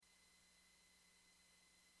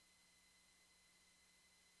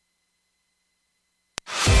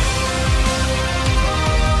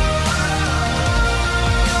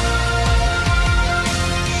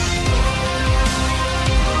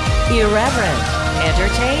Irreverent,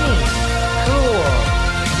 entertaining, cool.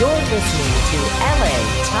 You're listening to LA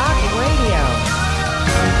Talk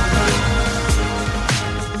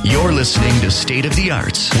Radio. You're listening to State of the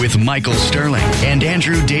Arts with Michael Sterling and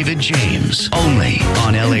Andrew David James, only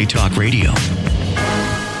on LA Talk Radio.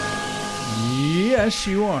 Yes,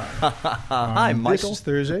 you are. Hi, Michael. This is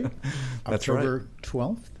Thursday, That's October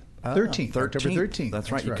 12th. 13th. October 13th.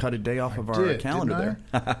 That's right. You cut a day off of our calendar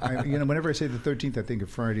there. Whenever I say the 13th, I think of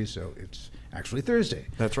Friday, so it's actually Thursday.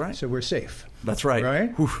 That's right. So we're safe. That's right.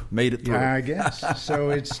 Right? Whew, made it through. Yeah, I guess.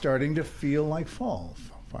 So it's starting to feel like fall.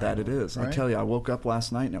 That it is. Right? I tell you, I woke up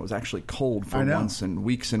last night and it was actually cold for once in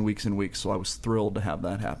weeks and weeks and weeks, so I was thrilled to have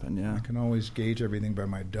that happen, yeah. I can always gauge everything by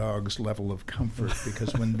my dog's level of comfort,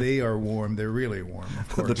 because when they are warm, they're really warm, of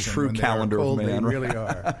course. The true and when calendar they are cold, of man. They really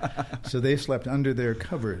are. So they slept under their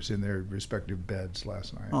covers in their respective beds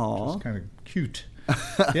last night. Aww. Which was kind of cute.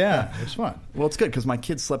 Yeah, it was fun. Well, it's good because my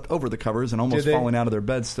kids slept over the covers and almost falling out of their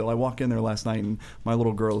beds still. I walk in there last night and my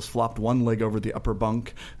little girl has flopped one leg over the upper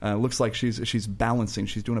bunk. Looks like she's balancing.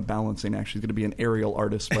 She's doing a balancing act. She's going to be an aerial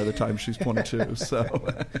artist by the time she's 22. So,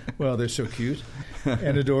 well, they're so cute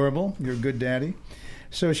and adorable. You're a good daddy.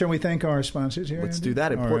 So shall we thank our sponsors here, Let's Andy? do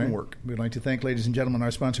that. Important work. We'd like to thank, ladies and gentlemen,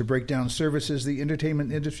 our sponsor, Breakdown Services, the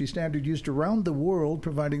entertainment industry standard used around the world,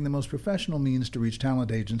 providing the most professional means to reach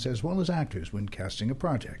talent agents as well as actors when casting a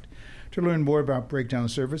project. To learn more about Breakdown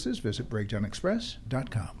Services, visit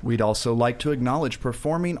breakdownexpress.com. We'd also like to acknowledge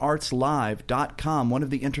PerformingArtsLive.com, one of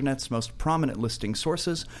the Internet's most prominent listing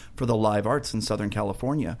sources for the live arts in Southern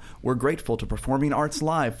California. We're grateful to Performing Arts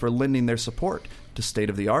Live for lending their support to State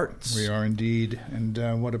of the Arts. We are indeed.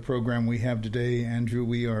 And what a program we have today, Andrew.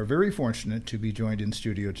 We are very fortunate to be joined in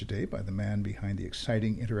studio today by the man behind the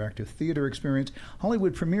exciting interactive theater experience,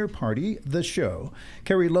 Hollywood Premiere Party, The Show.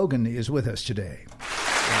 Kerry Logan is with us today.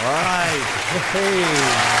 All right. Hey,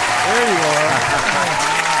 there you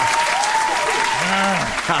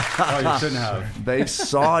are. Oh, you shouldn't have. They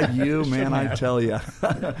saw you, man, I tell you.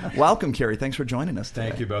 Welcome, Kerry. Thanks for joining us today.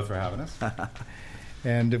 Thank you both for having us.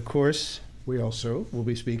 And, of course, we also will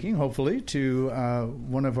be speaking, hopefully, to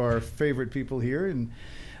one of our favorite people here in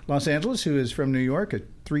Los Angeles, who is from New York, a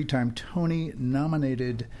 3-time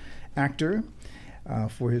Tony-nominated actor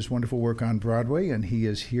for his wonderful work on Broadway, and he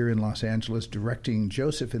is here in Los Angeles directing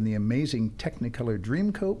Joseph in the amazing Technicolor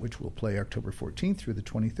Dreamcoat, which will play October 14th through the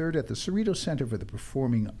 23rd at the Cerritos Center for the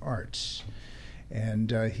Performing Arts.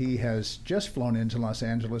 And he has just flown into Los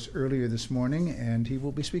Angeles earlier this morning, and he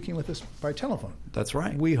will be speaking with us by telephone. That's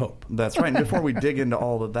right. We hope. That's right. And before we dig into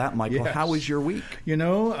all of that, Michael, Yes. how was your week? You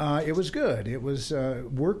know, it was good. It was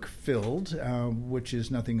work-filled, which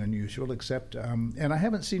is nothing unusual, except, and I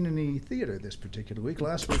haven't seen any theater this particular week.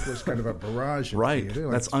 Last week was kind of a barrage of right. theater.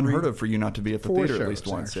 Like That's unheard of for you not to be at the 4 theater shows, at least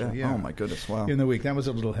once. actually, Yeah. Oh, my goodness. Wow. In the week. That was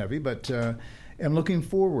a little heavy, but I'm looking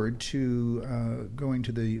forward to going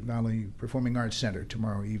to the Valley Performing Arts Center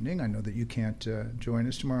tomorrow evening. I know that you can't join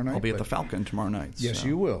us tomorrow night. I'll be at the Falcon tomorrow night. Yes, so,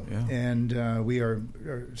 you will. Yeah. And we are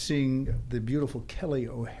seeing the beautiful Kelly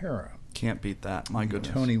O'Hara. Can't beat that. My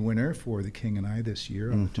goodness. Tony winner for The King and I this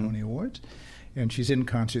year on the Tony Awards. And she's in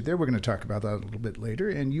concert there. We're going to talk about that a little bit later.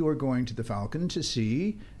 And you are going to the Falcon to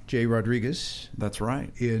see Jay Rodriguez. That's right.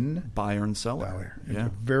 In Buyer and Seller. Yeah. A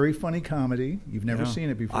very funny comedy. You've never seen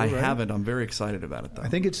it before, I right? haven't. I'm very excited about it, though. I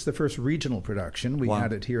think it's the first regional production. We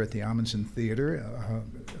had it here at the Amundsen Theater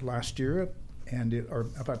last year, or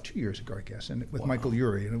about 2 years ago, I guess, and with Michael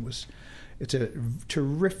Urie. And it's a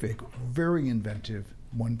terrific, very inventive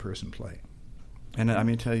one-person play. And I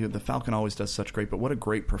mean, tell you, the Falcon always does such great, but what a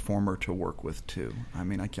great performer to work with too. I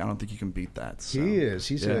mean, I don't think you can beat that. So. He is.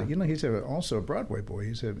 He's also a Broadway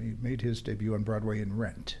boy. He made his debut on Broadway in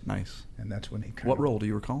Rent. Nice. And that's when he. What role do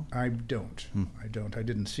you recall? I don't. I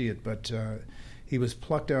didn't see it, but he was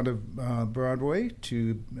plucked out of Broadway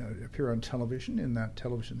to appear on television in that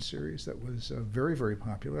television series that was very, very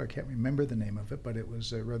popular. I can't remember the name of it, but it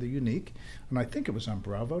was rather unique, and I think it was on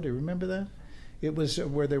Bravo. Do you remember that? It was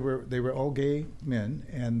where they were all gay men,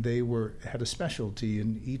 and they had a specialty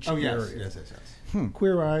in each area. Yes.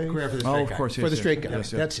 Queer Eye. Queer for the straight guy. Of course, For the straight guy. Yes.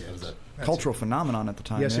 That's it. That's Cultural phenomenon at the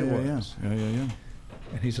time. Yes, yeah, it yeah, was. Yeah.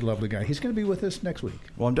 And he's a lovely guy. He's going to be with us next week.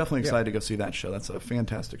 Well, I'm definitely excited to go see that show. That's a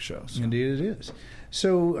fantastic show. So. Indeed it is.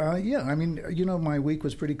 So, I mean, my week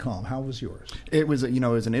was pretty calm. How was yours? It was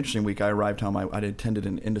an interesting week. I arrived home. I attended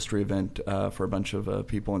an industry event for a bunch of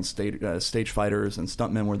people, and stage fighters and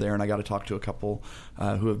stuntmen were there, and I got to talk to a couple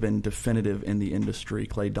who have been definitive in the industry.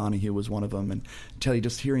 Clay Donahue was one of them, and tell you,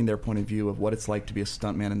 just hearing their point of view of what it's like to be a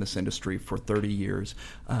stuntman in this industry for 30 years,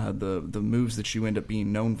 the moves that you end up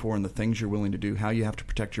being known for and the things you're willing to do, how you have to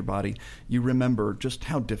protect your body, you remember just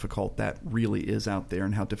how difficult that really is out there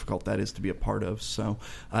and how difficult that is to be a part of. So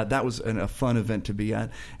that was a fun event to be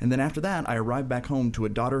at. And then after that, I arrived back home to a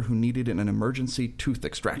daughter who needed an emergency tooth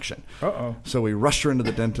extraction. Uh-oh. So we rushed her into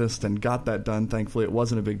the dentist and got that done. Thankfully, it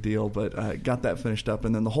wasn't a big deal, but got that finished up.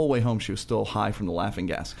 And then the whole way home, she was still high from the laughing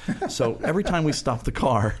gas. So every time we stopped the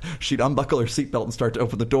car, she'd unbuckle her seatbelt and start to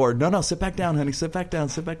open the door. No, sit back down, honey. Sit back down.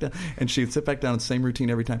 And she'd sit back down, same routine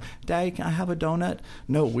every time. Daddy, can I have a donut?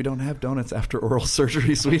 No, we don't have donuts after oral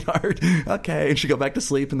surgery, sweetheart. Okay. And she'd go back to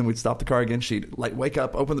sleep, and then we'd stop the car again. She'd wake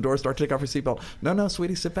up, open the door, start to take off her seatbelt. No,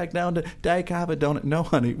 sweetie, sit back down. Daddy, can I have a donut? No,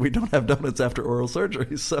 honey, we don't have donuts after oral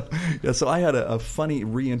surgery. So I had a funny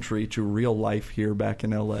re-entry to real life here back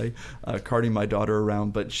in L.A., carting my daughter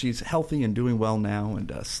around. But she's healthy and doing well now,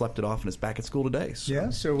 and slept it off and is back at school today. So. Yeah.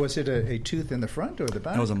 So was it a tooth in the front or the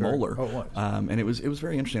back? It was a molar. Oh, it was. And it was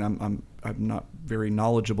very interesting. I'm not very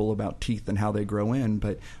knowledgeable about teeth and how they grow in,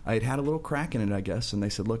 but I had a little crack in it, I guess, and they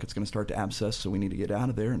said, look, it's going to start to abscess, so we need to get out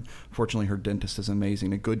of there. And fortunately, her dentist is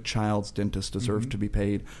amazing. A good child's dentist deserves to be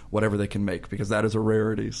paid whatever they can make, because that is a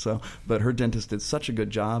rarity. So, but her dentist did such a good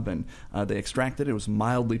job, and they extracted it. It was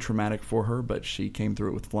mildly traumatic for her, but she came through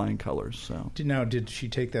it with flying colors. So Now, did she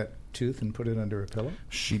take that tooth and put it under a pillow?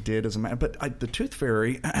 She did, as a matter. But the tooth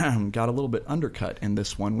fairy got a little bit undercut in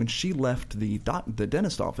this one. When she left the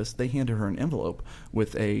dentist office, they handed her an envelope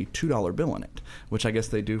with a $2 bill in it, which I guess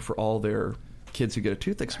they do for all their kids who get a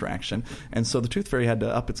tooth extraction. And so the tooth fairy had to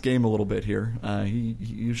up its game a little bit here.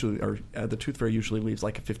 The tooth fairy usually leaves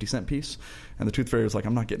like a 50-cent piece, and the tooth fairy was like,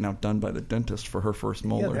 I'm not getting outdone by the dentist for her first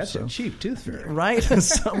molar. Yeah, that's a cheap tooth fairy. Right?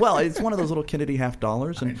 So, well, it's one of those little Kennedy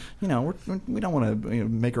 $50, and we don't want to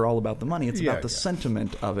make her all about the money. It's about the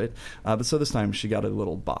sentiment of it. But so this time she got a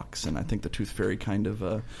little box, and I think the tooth fairy kind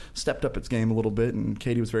of stepped up its game a little bit, and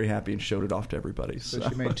Katie was very happy and showed it off to everybody. So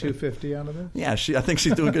she made $250 out of it? Yeah, I think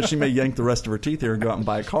she's doing good. She may yank the rest of her teeth here and go out and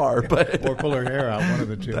buy a car, but or pull her hair out, one of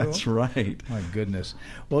the two. That's right. My goodness.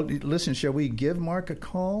 Well, listen, shall we give Mark a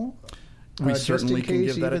call? We certainly can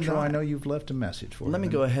give that a try. Even though I know you've left a message for him. Let me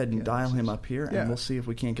go ahead and dial him up here, and we'll see if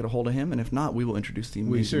we can't get a hold of him. And if not, we will introduce the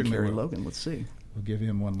amazing Carrie Logan. Let's see. We'll give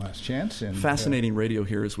him one last chance. And fascinating radio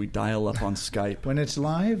here as we dial up on Skype. When it's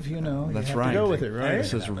live, that's you have to go with it, right?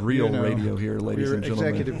 This is real radio here, ladies and gentlemen. Your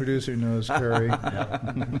executive producer knows Carrie.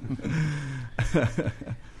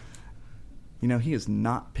 He is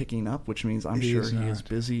not picking up, which means I'm sure he is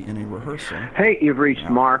busy in a rehearsal. Hey, you've reached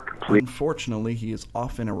Mark. Please. Unfortunately, he is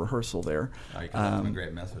off in a rehearsal there. You can leave him a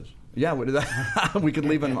great message. Yeah, we could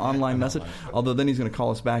leave an online message, although then he's going to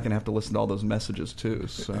call us back and have to listen to all those messages too.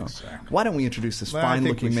 So why don't we introduce this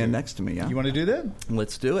fine-looking man next to me? Yeah? You want to do that?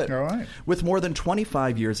 Let's do it. All right. With more than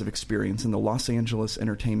 25 years of experience in the Los Angeles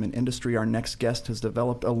entertainment industry, our next guest has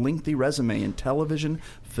developed a lengthy resume in television,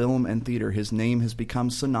 film, and theater. His name has become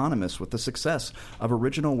synonymous with the success of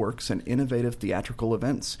original works and innovative theatrical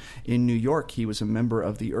events. In New York, he was a member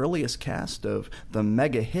of the earliest cast of the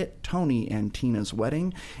mega hit Tony and Tina's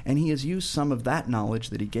Wedding, and he has used some of that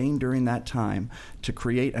knowledge that he gained during that time to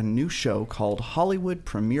create a new show called Hollywood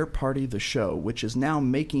Premiere Party The Show, which is now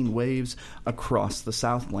making waves across the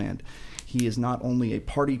Southland. He is not only a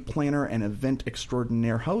party planner and event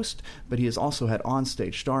extraordinaire host, but he has also had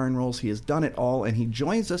onstage starring roles. He has done it all, and he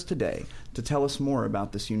joins us today to tell us more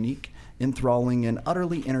about this unique, enthralling, and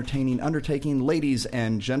utterly entertaining undertaking. Ladies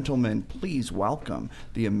and gentlemen, please welcome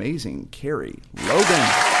the amazing Carrie Logan.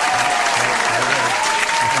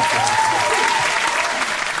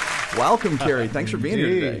 Welcome, Carrie. Thanks for being here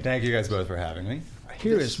today. Thank you guys both for having me.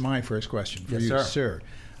 Here is my first question for you, sir.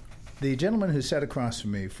 The gentleman who sat across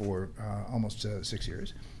from me for almost 6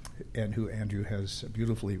 years, and who Andrew has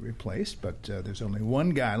beautifully replaced, but there's only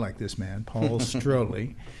one guy like this man, Paul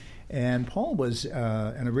Stroley. And Paul was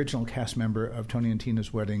an original cast member of Tony and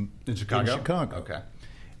Tina's Wedding in Chicago. Okay.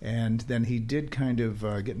 And then he did kind of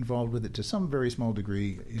get involved with it to some very small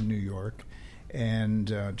degree in New York, and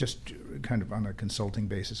just kind of on a consulting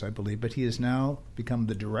basis, I believe. But he has now become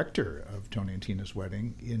the director of Tony and Tina's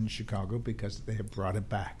Wedding in Chicago because they have brought it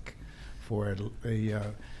back for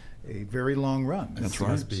a very long run. That's right.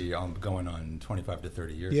 It must be going on 25 to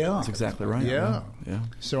 30 years. Yeah. That's exactly right. Yeah.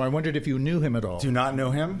 So I wondered if you knew him at all. Do not know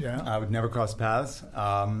him. Yeah. I would never cross paths.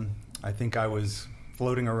 I think I was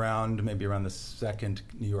floating around maybe around the second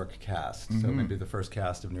New York cast. So maybe the first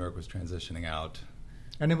cast of New York was transitioning out.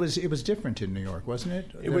 And it was different in New York, wasn't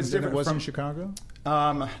it? It was different. It was in Chicago?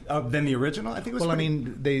 Than the original? I think it was. Well, I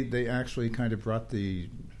mean, they actually kind of brought the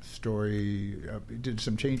story, did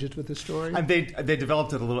some changes with the story? And they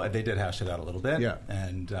developed it a little, they did hash it out a little bit. Yeah.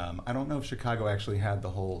 And I don't know if Chicago actually had the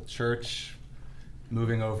whole church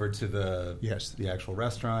moving over to the actual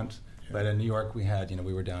restaurant. But in New York, we had,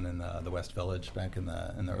 we were down in the West Village back in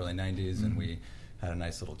the early 90s, and we had a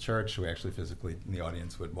nice little church. We actually physically, in the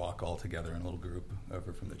audience, would walk all together in a little group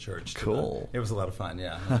over from the church. Cool. It was a lot of fun,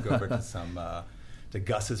 yeah. We'd go over to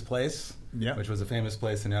Gus's place, which was a famous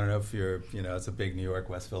place. And I don't know if you're, it's a big New York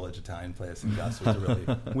West Village Italian place. And Gus was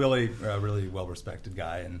a really well-respected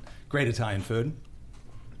guy and great Italian food.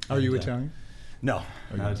 Are you Italian? No,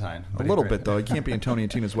 not Italian. A little bit, though. You can't be in Tony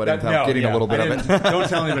and Tina's wedding without getting a little bit of it. Don't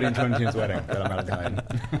tell anybody in Tony and Tina's wedding that I'm not Italian.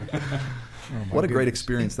 What a great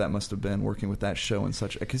experience that must have been, working with that show in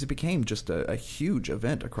such, because it became just a huge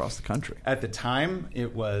event across the country. At the time,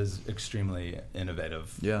 it was extremely innovative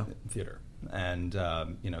theater. And,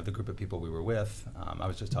 the group of people we were with, I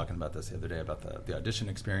was just talking about this the other day, about the audition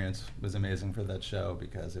experience was amazing for that show,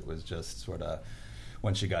 because it was just sort of,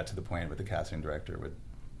 once you got to the point where the casting director would,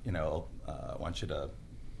 want you to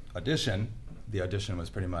audition, the audition was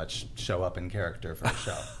pretty much show up in character for the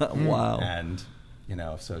show. Wow. And,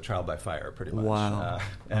 so trial by fire, pretty much. Wow.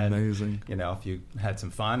 And, amazing. If you had some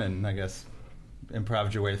fun and, I guess,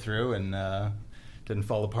 improved your way through and didn't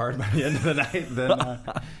fall apart by the end of the night, then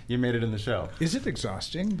you made it in the show. Is it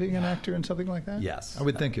exhausting being an actor in something like that? Yes. I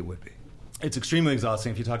would think it would be. It's extremely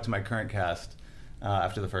exhausting. If you talk to my current cast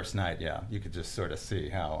after the first night, you could just sort of see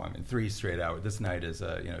how, 3 straight hours. This night is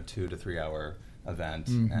a 2 to 3 hour event,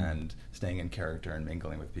 and staying in character and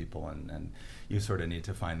mingling with people, and you sort of need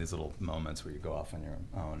to find these little moments where you go off on your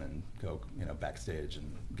own and go backstage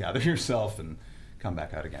and gather yourself and come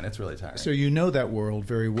back out again. It's really tiring. So you know that world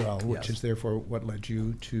very well, which is therefore what led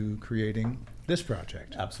you to creating this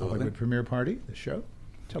project. Absolutely. Hollywood Premiere Party, the show.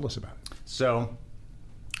 Tell us about it. So,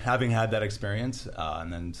 having had that experience,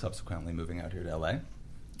 and then subsequently moving out here to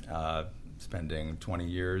LA, spending 20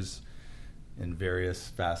 years in various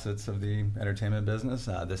facets of the entertainment business,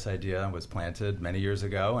 this idea was planted many years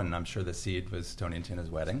ago, and I'm sure the seed was Tony and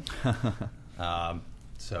Tina's wedding.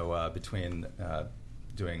 So between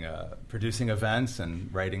producing events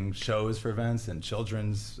and writing shows for events and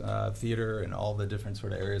children's theater and all the different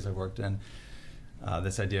sort of areas I've worked in,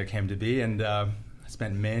 this idea came to be, and I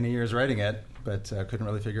spent many years writing it, but couldn't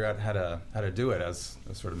really figure out how to do it. As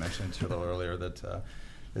I sort of mentioned to you a little earlier, that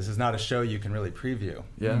this is not a show you can really preview.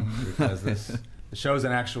 Yeah. Because the show is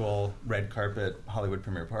an actual red carpet Hollywood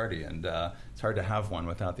premiere party, and it's hard to have one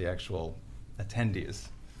without the actual attendees.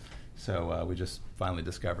 So we just finally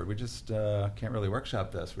discovered we just can't really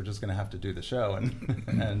workshop this. We're just going to have to do the show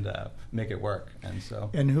and make it work.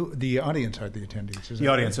 And who the audience are the attendees? The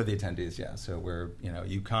audience are the attendees. Yeah. So we're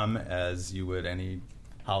you come as you would any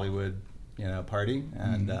Hollywood party,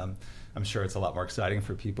 and I'm sure it's a lot more exciting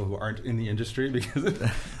for people who aren't in the industry, because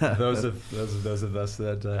those of us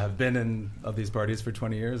that have been in these parties for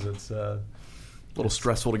 20 years, it's a little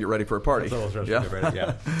stressful to get ready for a party. It's a little stressful to get ready.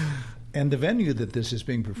 Yeah. And the venue that this is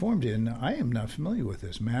being performed in, I am not familiar with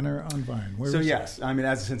this. Manor on Vine. Where is yes,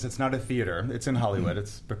 it? Since it's not a theater, it's in Hollywood.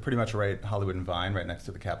 It's pretty much right Hollywood and Vine, right next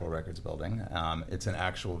to the Capitol Records building. It's an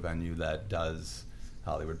actual venue that does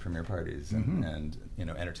Hollywood premiere parties and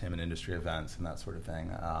entertainment industry events and that sort of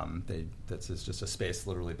thing. This is just a space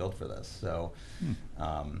literally built for this. So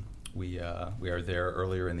we are there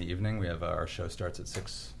earlier in the evening. We have our show starts at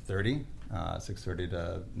 6:30. 6:30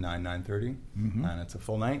 to 9:30, and it's a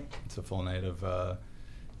full night. It's a full night of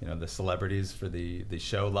the celebrities for the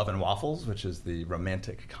show Love and Waffles, which is the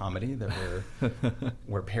romantic comedy that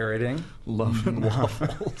we're parroting. Love and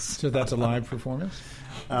Waffles. So that's a live performance?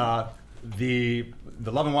 The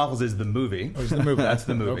Love and Waffles is the movie. Oh, it's the movie. That's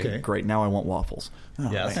the movie. Okay. Great. Now I want waffles. Oh,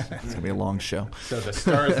 yes. Man, it's going to be a long show. So the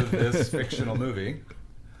stars of this fictional movie,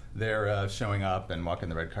 they're showing up and walking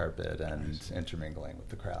the red carpet and intermingling with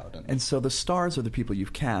the crowd. And so the stars are the people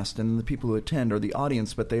you've cast, and the people who attend are the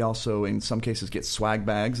audience, but they also, in some cases, get swag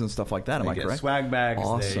bags and stuff like that. Am I correct? They get swag bags.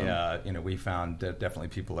 Awesome. We found that definitely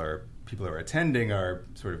people who are attending are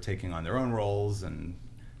sort of taking on their own roles, and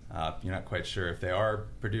you're not quite sure if they are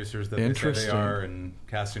producers that they say they are, and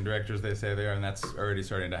casting directors they say they are, and that's already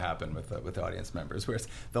starting to happen with audience members, where it's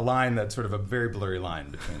the line that's sort of a very blurry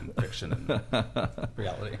line between fiction and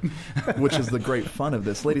reality. Which is the great fun of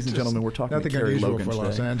this. Ladies and gentlemen, we're talking to Carey Logan for today.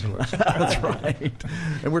 Los Angeles. That's right.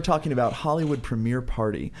 And we're talking about Hollywood Premiere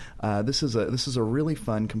Party. This is a really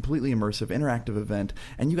fun, completely immersive, interactive event,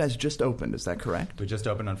 and you guys just opened, is that correct? We just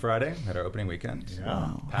opened on Friday, had our opening weekend. Yeah.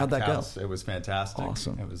 Wow. Packed How'd that house. go? It was fantastic.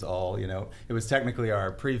 Awesome. It was was all, it was technically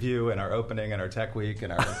our preview and our opening and our tech week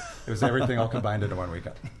and it was everything all combined into one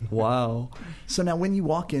weekend. Wow. So now when you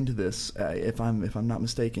walk into this, if I'm not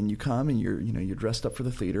mistaken, you come and you're dressed up for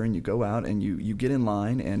the theater and you go out and you get in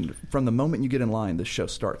line, and from the moment you get in line, the show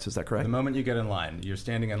starts. Is that correct? The moment you get in line, you're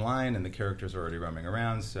standing in line and the characters are already roaming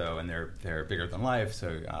around, and they're bigger than life.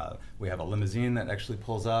 So we have a limousine that actually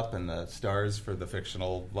pulls up, and the stars for the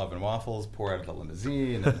fictional Love and Waffles pour out of the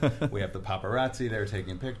limousine. And we have the paparazzi there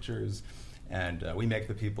taking pictures, and we make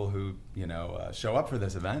the people who show up for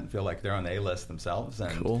this event feel like they're on the A-list themselves,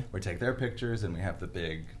 and cool. We take their pictures, and we have the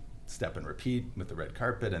big step and repeat with the red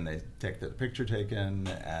carpet, and they take their picture taken,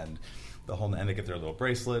 and and they get their little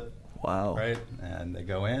bracelet. Wow! Right, and they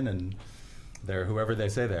go in and they're whoever they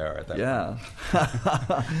say they are at that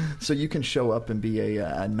point. So you can show up and be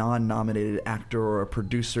a non-nominated actor or a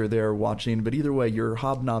producer there watching, but either way, you're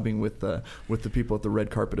hobnobbing with the people at the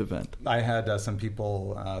red carpet event. I had some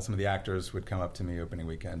people, some of the actors would come up to me opening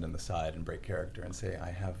weekend on the side and break character and say,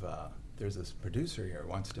 there's this producer here who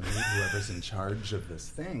wants to meet whoever's in charge of this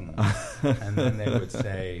thing. And then they would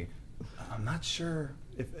say, I'm not sure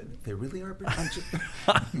if they really are pretentious,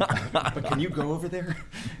 but can you go over there?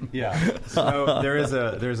 Yeah. So there's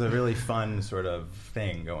a really fun sort of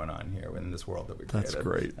thing going on here in this world that we've created. That's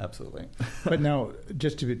great. Absolutely. But now,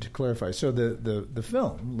 just to clarify, so the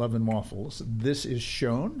film, Love and Waffles, this is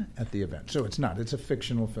shown at the event. So it's a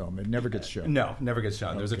fictional film. It never gets shown. No, never gets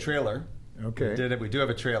shown. Okay. There's a trailer. Okay. We do have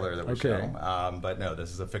a trailer that we show. But no,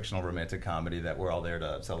 this is a fictional romantic comedy that we're all there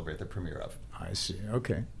to celebrate the premiere of. I see.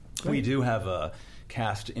 Okay. We do have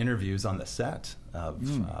cast interviews on the set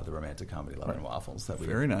of the romantic comedy Love and Waffles that we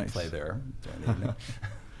play there during the evening.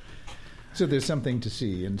 So there's something to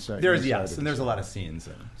see inside. There's a lot of scenes,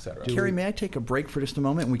 et cetera. Carrie, may I take a break for just a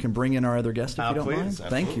moment and we can bring in our other guest if you don't mind?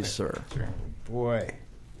 Absolutely. Thank you, sir. Sure. Boy.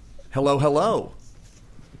 Hello.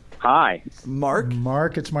 Hi.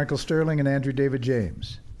 Mark, it's Michael Sterling and Andrew David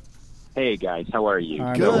James. Hey, guys. How are you?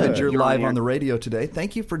 Good. You're live on the radio today.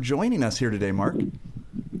 Thank you for joining us here today, Mark.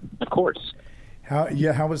 Of course.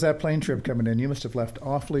 How was that plane trip coming in? You must have left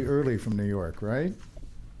awfully early from New York, right?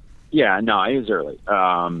 Yeah, no, it was early.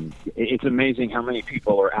 It's amazing how many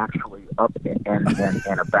people are actually up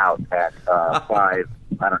and about at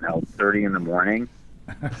 5:30 in the morning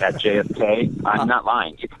at JFK. I'm not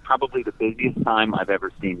lying. It's probably the busiest time I've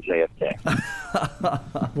ever seen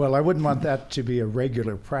JFK. Well, I wouldn't want that to be a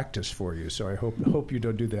regular practice for you, so I hope you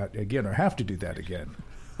don't do that again or have to do that again.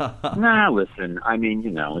 Nah, listen,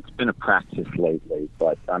 it's been a practice lately,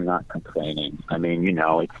 but I'm not complaining.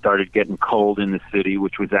 It started getting cold in the city,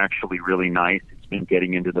 which was actually really nice. It's been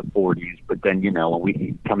getting into the 40s, but then,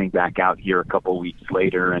 we coming back out here a couple weeks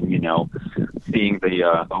later and, seeing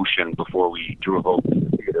the ocean before we drove over to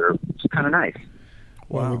the theater, it's kind of nice.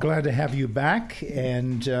 Well, we're glad to have you back,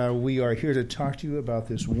 and we are here to talk to you about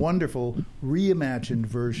this wonderful reimagined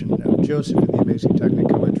version of Joseph and the Amazing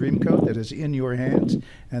Technicolor Dreamcoat that is in your hands,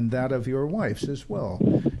 and that of your wife's as well.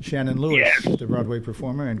 Shannon Lewis, the Broadway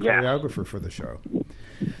performer and choreographer for the show.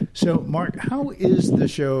 So, Mark, how is the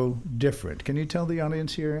show different? Can you tell the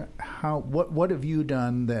audience here what have you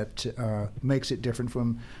done that makes it different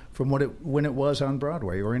from when it was on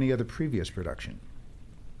Broadway or any other previous production?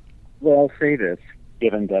 Well, I'll say this.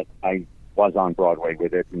 Given that I was on Broadway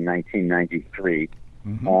with it in 1993,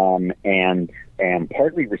 and am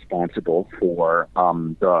partly responsible for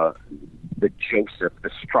the Joseph, the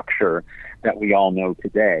structure that we all know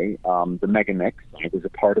today, the Mega Mix. I was a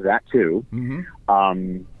part of that too.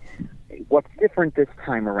 What's different this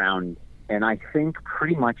time around, and I think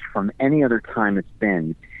pretty much from any other time it's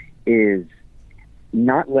been, is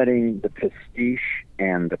not letting the pastiche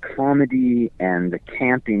and the comedy and the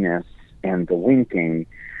campiness and the winking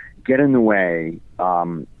get in the way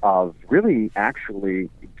of really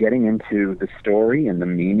actually getting into the story and the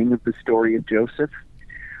meaning of the story of Joseph.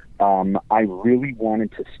 I really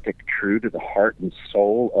wanted to stick true to the heart and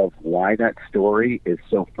soul of why that story is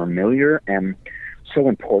so familiar and so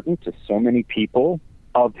important to so many people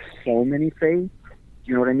of so many faiths.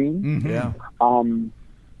 You know what I mean? Yeah.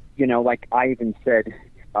 Like I even said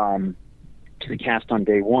to the cast on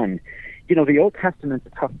day one, the Old Testament's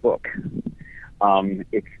a tough book.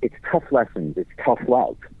 It's tough lessons. It's tough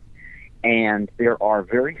love. And there are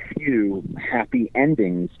very few happy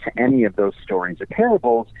endings to any of those stories or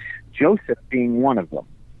parables, Joseph being one of them.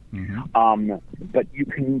 But you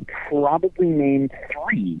can probably name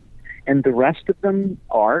 3, and the rest of them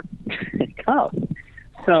are tough.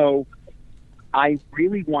 So I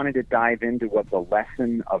really wanted to dive into what the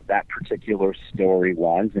lesson of that particular story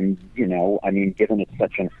was. And, given it's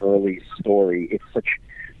such an early story, it's such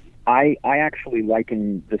I actually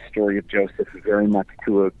liken the story of Joseph very much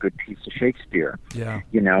to a good piece of Shakespeare. Yeah.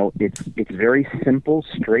 You know, it's very simple,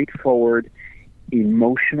 straightforward,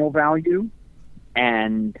 emotional value,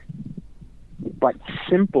 but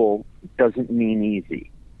simple doesn't mean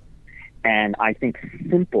easy. And I think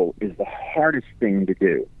simple is the hardest thing to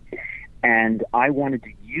do. And I wanted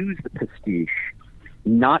to use the pastiche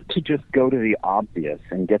not to just go to the obvious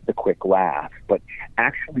and get the quick laugh, but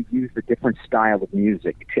actually use the different style of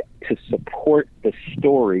music to support the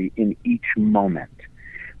story in each moment.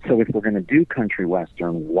 So if we're going to do country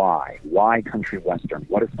western, why? Why country western?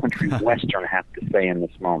 What does country western have to say in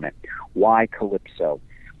this moment? Why calypso?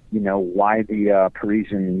 You know, why the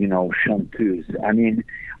Parisian, chanteuse? I mean,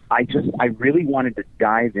 I really wanted to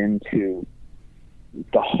dive into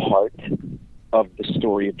the heart of the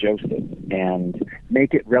story of Joseph and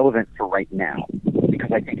make it relevant for right now, because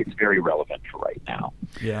I think it's very relevant for right now.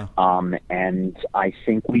 Yeah. And I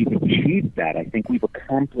think we've achieved that. I think we've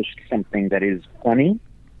accomplished something that is funny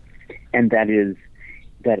and that is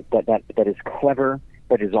clever,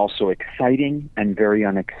 but is also exciting and very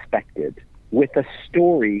unexpected, with a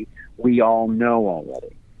story we all know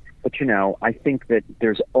already. But, I think that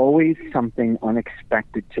there's always something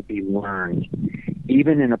unexpected to be learned,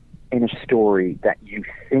 even in a story that you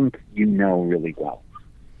think you know really well.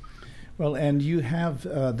 Well, and you have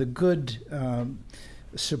the good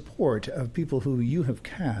support of people who you have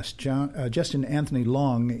cast. Justin Anthony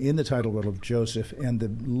Long in the title role of Joseph, and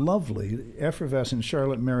the lovely, effervescent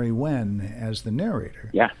Charlotte Mary Wen as the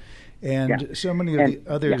narrator. Yeah. And so many of the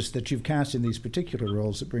others that you've cast in these particular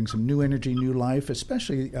roles that bring some new energy, new life,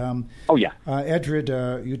 especially Edred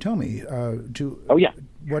Utomi.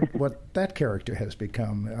 What that character has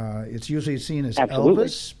become. It's usually seen as Absolutely.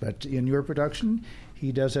 Elvis, but in your production,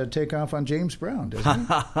 he does a takeoff on James Brown, doesn't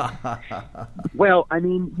he? Well, I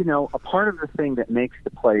mean, a part of the thing that makes the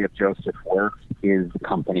play of Joseph work is the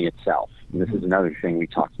company itself. And this is another thing we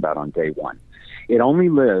talked about on day one. It only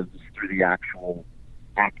lives through the actual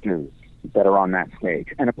actors that are on that stage,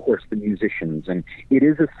 and of course the musicians. And it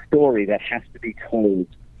is a story that has to be told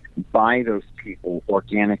by those people,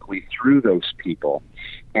 organically through those people.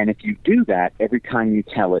 And if you do that, every time you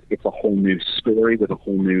tell it, it's a whole new story with a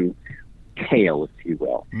whole new tale, if you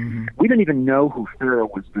will. Mm-hmm. We didn't even know who Pharaoh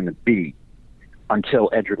was going to be until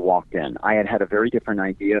Edred walked in. I had a very different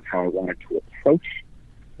idea of how I wanted to approach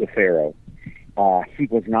the Pharaoh. He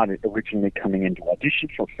was not originally coming in to audition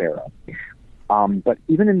for Pharaoh. But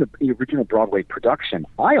even in the original Broadway production,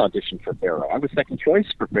 I auditioned for Pharaoh. I was second choice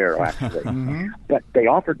for Pharaoh, actually. Mm-hmm. But they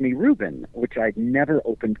offered me Reuben, which I'd never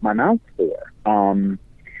opened my mouth for.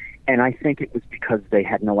 And I think it was because they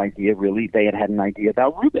had no idea, really. They had an idea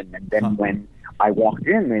about Reuben. And then when I walked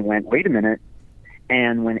in, they went, wait a minute.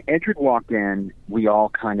 And when Edred walked in, we all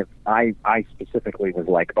kind of, I specifically was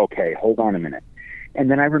like, okay, hold on a minute. And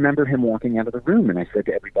then I remember him walking out of the room, and I said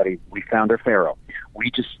to everybody, we found our Pharaoh. We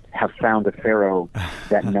just have found a Pharaoh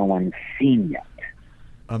that no one's seen yet.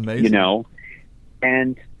 Amazing.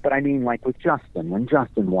 But I mean, like with Justin, when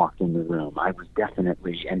Justin walked in the room, I was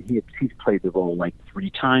definitely, and he's played the role like 3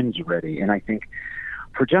 times already. And I think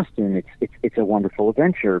for Justin, it's a wonderful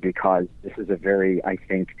adventure, because this is a very, I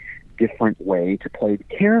think, different way to play the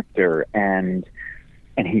character. And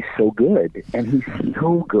he's so good, and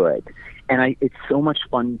it's so much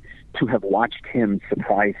fun to have watched him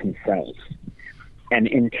surprise himself and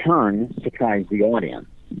in turn surprise the audience.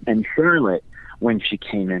 And Charlotte, when she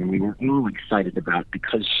came in, we were all excited about,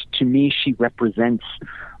 because to me she represents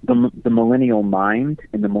the millennial mind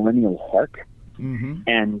and the millennial heart. Mm-hmm.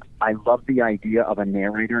 And I love the idea of a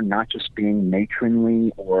narrator not just being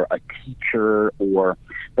matronly or a teacher,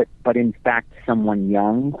 but in fact someone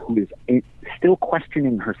young who is still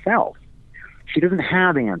questioning herself. She doesn't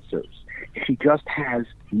have answers. She just has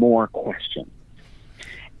more questions.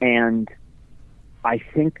 And I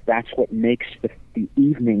think that's what makes the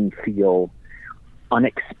evening feel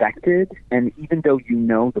unexpected. And even though you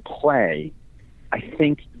know the play, I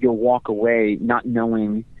think you'll walk away not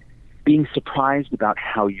knowing, being surprised about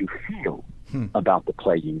how you feel about the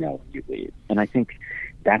play you know when you leave. And I think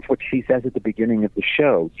that's what she says at the beginning of the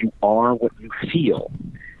show. You are what you feel.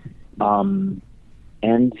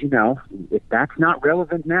 And, if that's not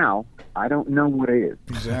relevant now, I don't know what is.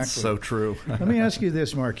 Exactly. That's so true. Let me ask you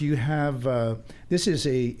this, Mark. You have, this is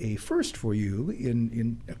a first for you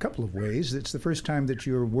in a couple of ways. It's the first time that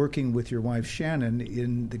you're working with your wife, Shannon,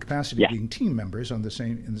 in the capacity of being team members in the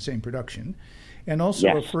same production. And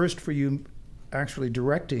also a first for you actually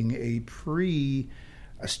directing a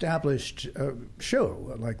pre-established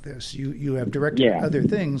show like this. You have directed other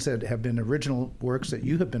things that have been original works that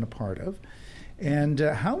you have been a part of. And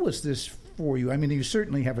how was this for you? I mean, you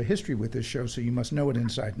certainly have a history with this show, so you must know it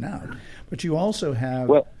inside and out. But you also have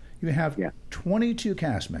 22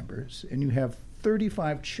 cast members, and you have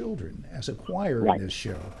 35 children as a choir in this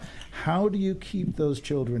show. How do you keep those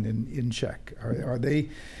children in check? Are they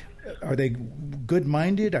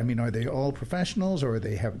good-minded? I mean, are they all professionals, or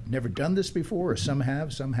they have never done this before, or some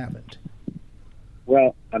have, some haven't?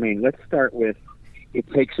 Well, I mean, let's start with it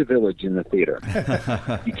takes a village in the theater.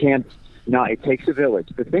 You can't. No, it takes a village.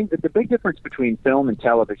 The big difference between film and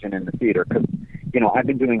television in the theater, because I've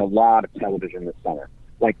been doing a lot of television this summer.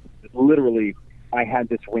 Like literally, I had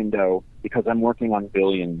this window because I'm working on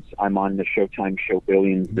Billions. I'm on the Showtime show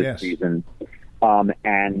Billions this season,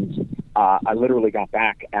 and I literally got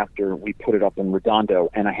back after we put it up in Redondo,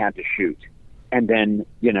 and I had to shoot. And then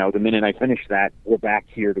the minute I finished that, we're back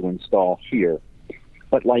here to install here.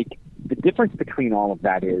 But like the difference between all of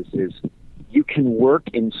that is you can work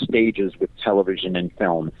in stages with television and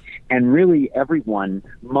film, and really everyone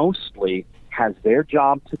mostly has their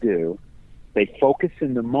job to do. They focus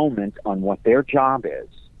in the moment on what their job is,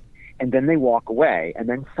 and then they walk away, and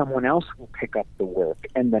then someone else will pick up the work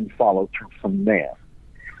and then follow through from there.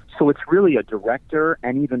 So it's really a director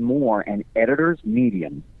and even more an editor's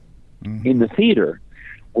medium. Mm-hmm. In the theater,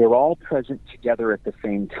 we're all present together at the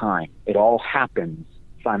same time. It all happens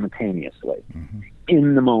simultaneously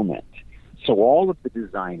in the moment. So all of the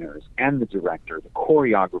designers and the director, the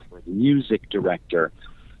choreographer, the music director,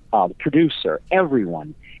 the producer,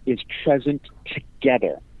 everyone is present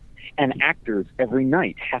together. And actors every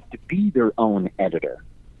night have to be their own editor,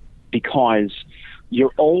 because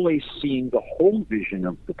you're always seeing the whole vision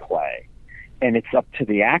of the play. And it's up to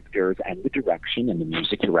the actors and the direction and the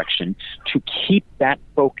music direction to keep that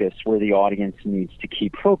focus where the audience needs to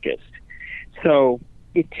keep focused. So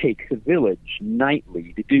it takes a village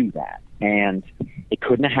nightly to do that. And it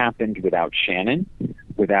couldn't have happened without Shannon,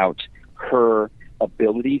 without her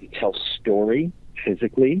ability to tell story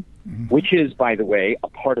physically, which is, by the way, a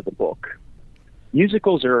part of the book.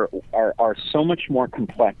 Musicals are so much more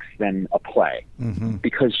complex than a play,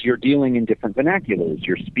 because you're dealing in different vernaculars.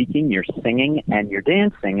 You're speaking, you're singing, and you're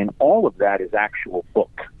dancing, and all of that is actual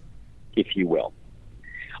book, if you will.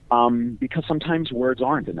 Because sometimes words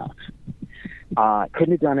aren't enough.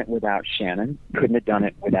 Couldn't have done it without Shannon. Couldn't have done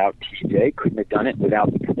it without TJ. Couldn't have done it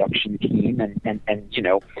without the production team and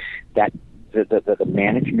that the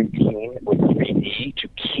management team with 3D to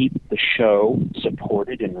keep the show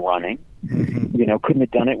supported and running. Couldn't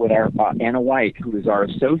have done it without Anna White, who is our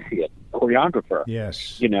associate choreographer.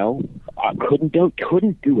 Yes.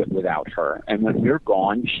 Couldn't do it without her. And when we're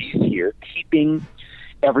gone, she's here keeping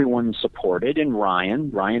everyone supported, and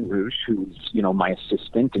Ryan Roosh, who's my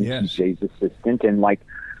assistant and TJ's assistant,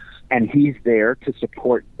 and he's there to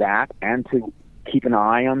support that and to keep an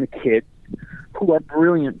eye on the kids, who are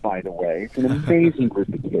brilliant, by the way. It's an amazing group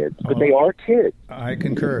of kids, but they are kids. I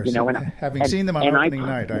concur. Having seen them on opening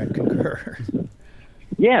night, I concur.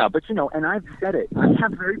 Yeah, but and I've said it. I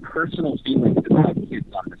have very personal feelings about kids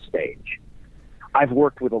on the stage. I've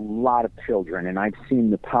worked with a lot of children, and I've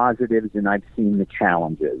seen the positives and I've seen the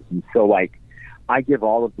challenges. And so, I give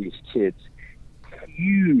all of these kids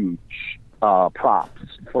huge props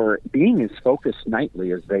for being as focused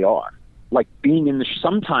nightly as they are. Like being in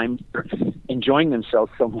sometimes they're enjoying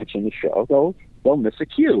themselves so much in the show, they'll miss a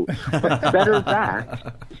cue. But better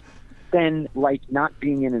that than not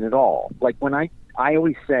being in it at all. Like when I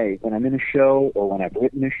always say, when I'm in a show or when I've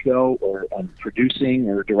written a show or I'm producing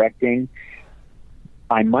or directing,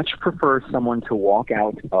 I much prefer someone to walk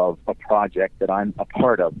out of a project that I'm a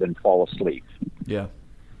part of than fall asleep. Yeah.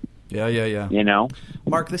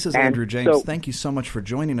 Mark, this is Andrew James. So, thank you so much for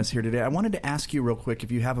joining us here today. I wanted to ask you real quick,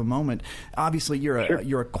 if you have a moment. Obviously,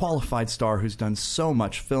 you're a qualified star who's done so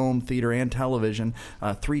much film, theater, and television.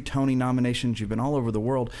 3 Tony nominations. You've been all over the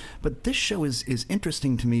world. But this show is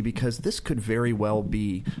interesting to me because this could very well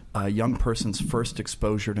be a young person's first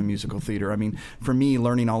exposure to musical theater. I mean, for me,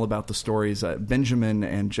 learning all about the stories, Benjamin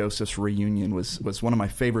and Joseph's reunion was one of my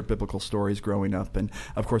favorite biblical stories growing up. And,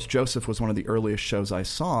 of course, Joseph was one of the earliest shows I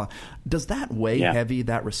saw. Does that weigh heavy,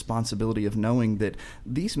 that responsibility of knowing that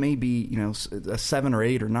these may be, a 7 or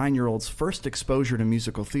 8 or 9-year-old's first exposure to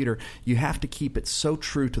musical theater? You have to keep it so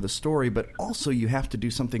true to the story, but also you have to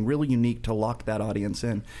do something really unique to lock that audience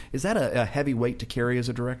in. Is that a heavy weight to carry as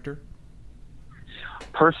a director?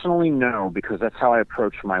 Personally, no, because that's how I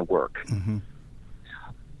approach my work.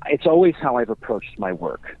 It's always how I've approached my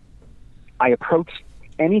work. I approach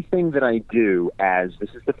anything that I do as this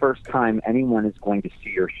is the first time anyone is going to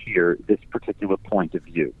see or hear this particular point of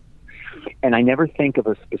view. And I never think of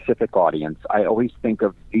a specific audience. I always think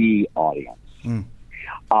of the audience.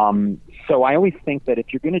 So I always think that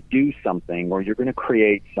if you're going to do something or you're going to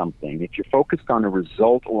create something, if you're focused on a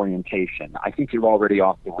result orientation, I think you're already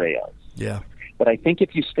off the rails. Yeah. But I think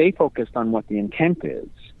if you stay focused on what the intent is,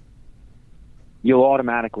 you'll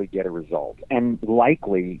automatically get a result. And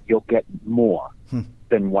likely you'll get more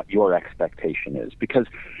than what your expectation is. Because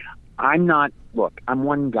I'm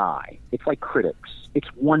one guy. It's like critics. It's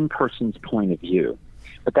one person's point of view.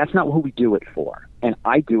 But that's not who we do it for. And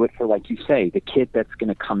I do it for, like you say, the kid that's going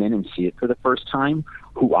to come in and see it for the first time,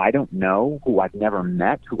 who I don't know, who I've never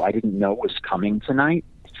met, who I didn't know was coming tonight.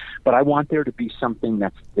 But I want there to be something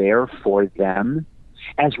that's there for them,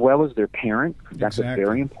 as well as their parent. That's Exactly. a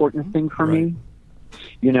very important thing for Right. me.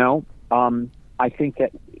 You know, I think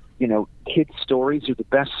that, kids' stories are the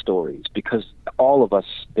best stories because all of us,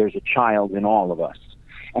 there's a child in all of us.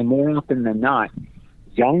 And more often than not,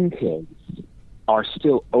 young kids are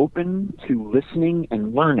still open to listening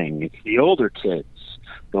and learning. It's the older kids.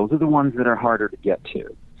 Those are the ones that are harder to get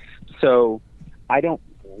to. So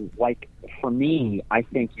for me, I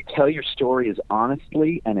think you tell your story as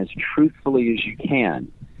honestly and as truthfully as you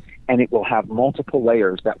can, and it will have multiple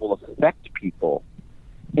layers that will affect people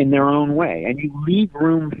in their own way. And you leave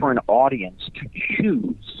room for an audience to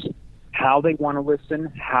choose how they want to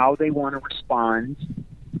listen, how they want to respond,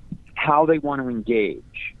 how they want to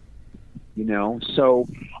engage. So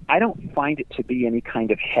I don't find it to be any kind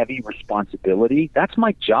of heavy responsibility. That's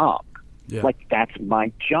my job. Yeah. That's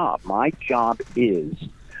my job. My job is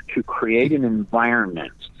to create an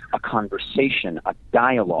environment, a conversation, a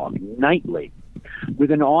dialogue nightly with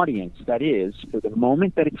an audience that is, for the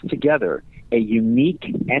moment that it's together, a unique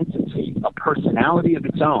entity, a personality of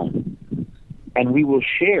its own. And we will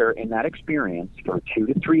share in that experience for 2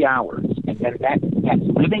 to 3 hours, and then that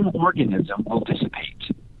living organism will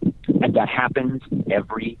dissipate. And that happens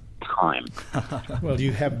every time. Well,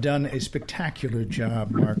 you have done a spectacular job,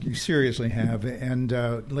 Mark. You seriously have. And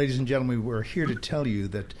ladies and gentlemen, we're here to tell you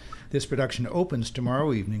that this production opens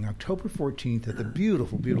tomorrow evening, October 14th, at the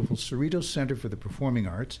beautiful, beautiful Cerritos Center for the Performing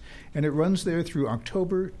Arts, and it runs there through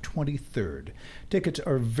October 23rd. Tickets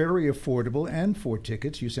are very affordable, and for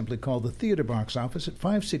tickets, you simply call the theater box office at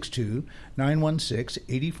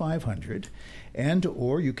 562-916-8500,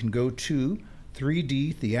 or you can go to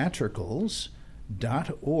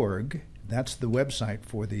 3dtheatricals.org. That's the website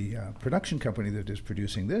for the production company that is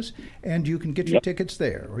producing this, and you can get your tickets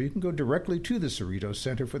there, or you can go directly to the Cerritos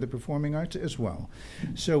Center for the Performing Arts as well.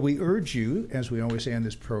 So we urge you, as we always say on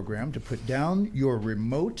this program, to put down your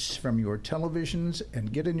remotes from your televisions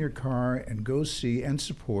and get in your car and go see and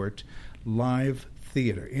support live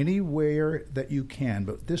theater anywhere that you can.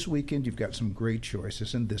 But this weekend, you've got some great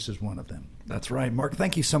choices, and this is one of them. That's right. Mark,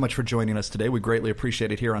 thank you so much for joining us today. We greatly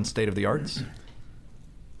appreciate it here on State of the Arts.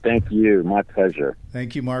 Thank you. My pleasure.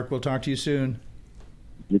 Thank you, Mark. We'll talk to you soon.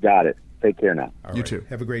 You got it. Take care now. All You right. too.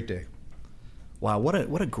 Have a great day. Wow, what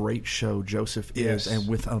a great show Joseph is. Yes. And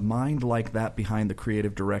with a mind like that behind the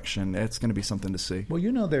creative direction, it's going to be something to see. Well,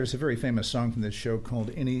 there's a very famous song from this show called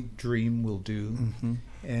Any Dream Will Do. Mm-hmm.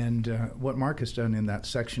 And what Mark has done in that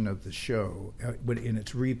section of the show, in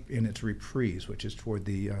its reprise, which is toward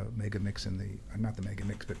the mega mix not the mega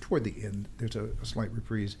mix, but toward the end, there's a slight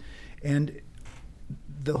reprise. And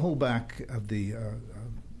the whole back of the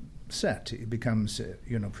set, it becomes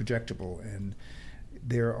projectable, and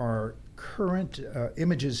there are current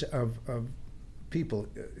images of people,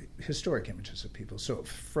 historic images of people. So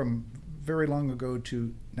from very long ago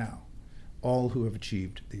to now, all who have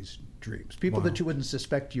achieved these dreams. People that you wouldn't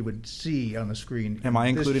suspect you would see on the screen. Am I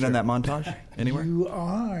included in that montage anywhere? You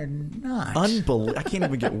are not. I can't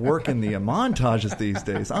even get work in the montages these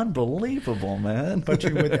days. Unbelievable, man. But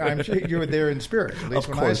I'm sure you were there in spirit, at least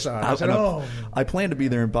Of when course. I saw it. I said, I plan to be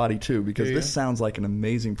there in body too, because Do you? this sounds like an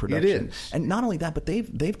amazing production. It is. And not only that, but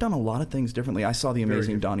they've done a lot of things differently. I saw the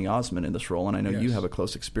amazing Donny Osmond in this role, and I know you Yes. have a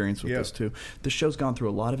close experience with Yeah. this too. This show's gone through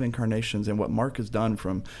a lot of incarnations, and what Mark has done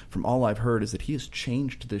from all I've heard is that he has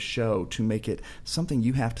changed this show to make it something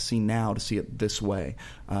you have to see now to see it this way.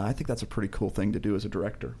 I think that's a pretty cool thing to do as a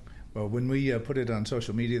director. Well, when we put it on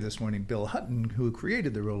social media this morning, Bill Hutton, who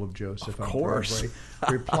created the role of Joseph on Broadway,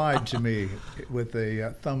 replied to me with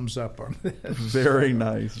a thumbs up on this. Very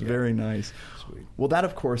nice, very nice. Sweet. Well, that,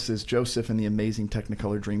 of course, is Joseph and the Amazing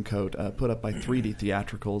Technicolor Dreamcoat, put up by 3D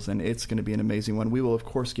Theatricals, and it's going to be an amazing one. We will, of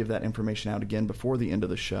course, give that information out again before the end of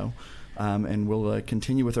the show. And we'll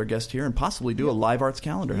continue with our guest here and possibly do a live arts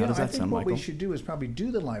calendar. How does that sound, Michael? What we should do is probably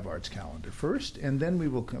do the live arts calendar first, and then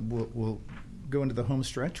we'll go into the home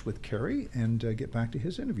stretch with Kerry and get back to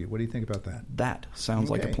his interview. What do you think about that? That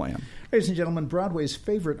sounds like a plan. Ladies and gentlemen, Broadway's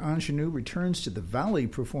favorite ingenue returns to the Valley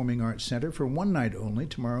Performing Arts Center for one night only,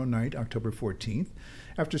 tomorrow night, October 14th.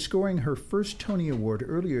 After scoring her first Tony Award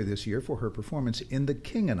earlier this year for her performance in The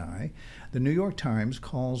King and I, the New York Times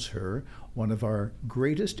calls her one of our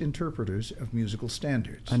greatest interpreters of musical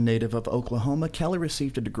standards. A native of Oklahoma, Kelly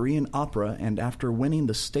received a degree in opera and after winning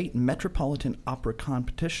the state Metropolitan Opera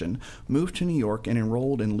competition, moved to New York and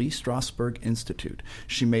enrolled in Lee Strasberg Institute.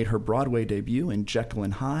 She made her Broadway debut in Jekyll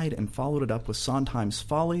and Hyde and followed it up with Sondheim's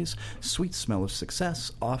Follies, Sweet Smell of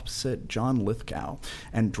Success, opposite John Lithgow,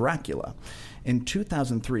 and Dracula. In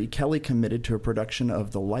 2003, Kelly committed to a production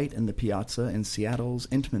of The Light in the Piazza in Seattle's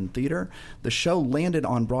Intiman Theater. The show landed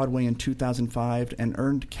on Broadway in 2005 and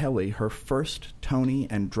earned Kelly her first Tony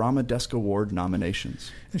and Drama Desk Award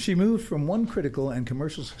nominations. And she moved from one critical and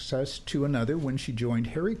commercial success to another when she joined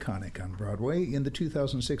Harry Connick on Broadway in the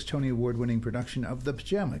 2006 Tony Award-winning production of The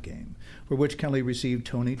Pajama Game, for which Kelly received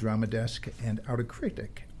Tony, Drama Desk, and Outer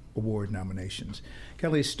Critic Award nominations.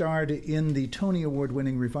 Kelly starred in the Tony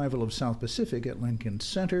Award-winning revival of South Pacific at Lincoln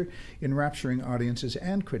Center, enrapturing audiences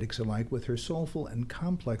and critics alike with her soulful and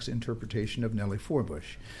complex interpretation of Nellie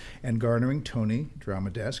Forbush, and garnering Tony, Drama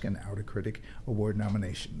Desk, and Outer Critic Award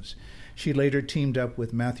nominations. She later teamed up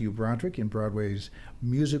with Matthew Broderick in Broadway's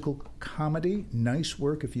musical comedy Nice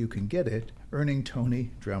Work If You Can Get It, earning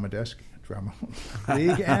Tony, Drama Desk, Drama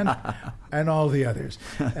League, and all the others,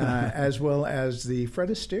 as well as the Fred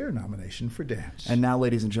Astaire nomination for dance. And now,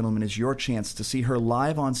 ladies and gentlemen, is your chance to see her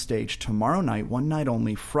live on stage tomorrow night, one night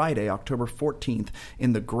only, Friday, October 14th,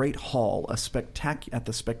 in the Great Hall, at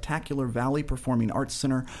the spectacular Valley Performing Arts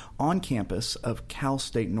Center on campus of Cal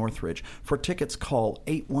State Northridge. For tickets, call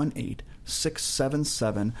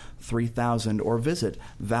 818-677-3000 or visit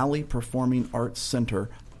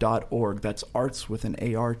valleyperformingartscenter.org. That's arts with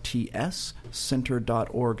an ARTS,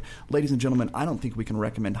 center.org. Ladies and gentlemen, I don't think we can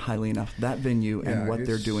recommend highly enough that venue and what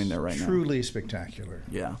they're doing there right now. Truly spectacular.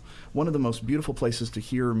 Yeah. One of the most beautiful places to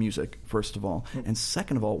hear music, first of all. And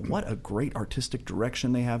second of all, what a great artistic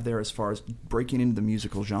direction they have there as far as breaking into the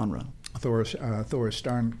musical genre. Thora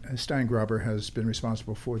Steingraber has been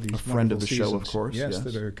responsible for these friend of the seasons, show, of course. Yes,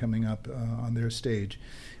 that are coming up on their stage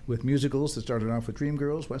with musicals that started off with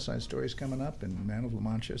Dreamgirls, West Side Story's coming up, and Man of La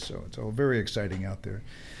Mancha, so it's all very exciting out there.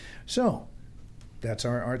 So that's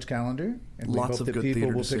our arts calendar, and we hope that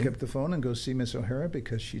people will pick up the phone and go see Miss O'Hara,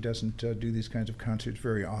 because she doesn't do these kinds of concerts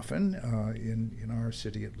very often, in our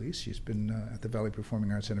city at least. She's been at the Valley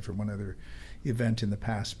Performing Arts Center for one other event in the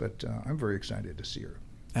past, but I'm very excited to see her.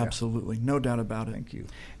 Absolutely. No doubt about it. Thank you.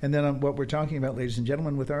 And then what we're talking about, ladies and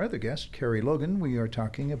gentlemen, with our other guest, Carrie Logan, we are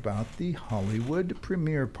talking about the Hollywood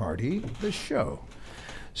Premiere Party, the show.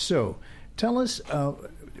 So tell us,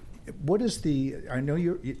 what is I know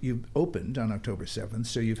you've opened on October 7th,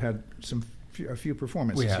 so you've had a few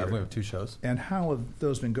performances here. We have 2 shows. And how have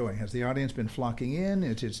those been going? Has the audience been flocking in?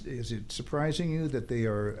 Is it surprising you that they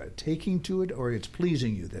are taking to it, or it's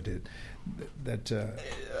pleasing you that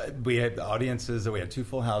we had audiences? We had 2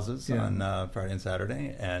 full houses on Friday and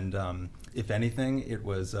Saturday, and if anything, it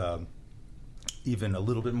was even a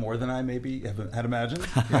little bit more than I maybe had imagined.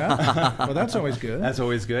 Yeah, well, that's always good. That's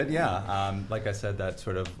always good. Yeah, like I said, that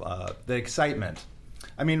sort of the excitement.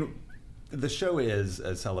 I mean, the show is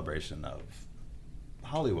a celebration of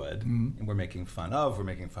Hollywood, and we're making fun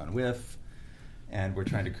with, and we're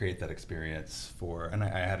trying to create that experience for. And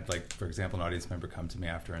I had, like, for example, an audience member come to me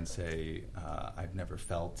after and say, "I've never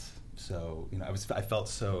felt so. I felt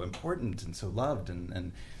so important and so loved,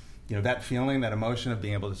 and that feeling, that emotion of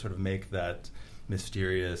being able to sort of make that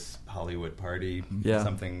mysterious Hollywood party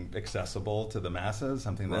something accessible to the masses,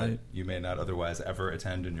 something that you may not otherwise ever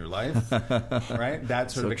attend in your life, right?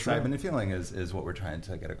 That sort of excitement and feeling is what we're trying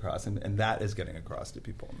to get across, and that is getting across to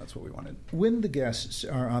people, and that's what we wanted. When the guests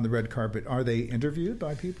are on the red carpet, are they interviewed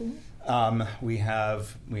by people? We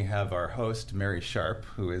have our host, Mary Sharp,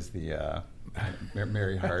 who is the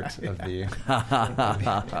Mary Hart of the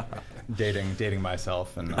dating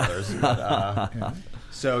myself and others. But,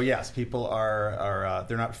 so yes, people are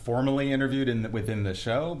they're not formally interviewed within the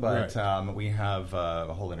show, but we have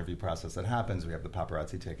a whole interview process that happens. We have the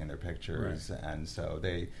paparazzi taking their pictures, and so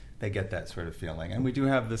they get that sort of feeling. And we do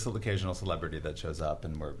have this occasional celebrity that shows up,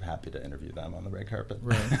 and we're happy to interview them on the red carpet.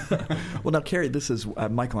 Right. Well, now, Carrie, this is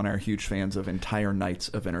Michael and I are huge fans of entire nights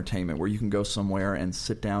of entertainment where you can go somewhere and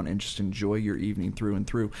sit down and just enjoy your evening through and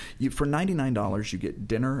through. For $99, you get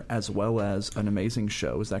dinner as well as an amazing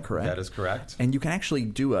show. Is that correct? That is correct. And you can actually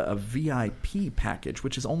do a VIP package,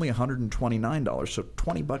 which is only $129, so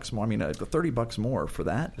 $20 more. I mean, $30 more for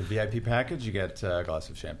that. The VIP package, you get a glass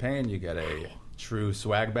of champagne, you get a true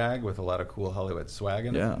swag bag with a lot of cool Hollywood swag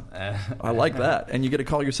in it. Yeah, I like that. And you get to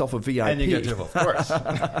call yourself a VIP. And you get to, of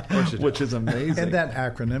course. Which is amazing. And that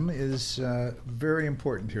acronym is very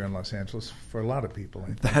important here in Los Angeles for a lot of people, I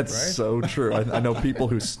think, That's right? so true. I know people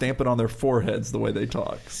who stamp it on their foreheads the way they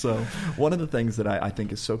talk. So one of the things that I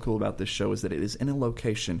think is so cool about this show is that it is in a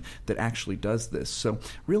location that actually does this. So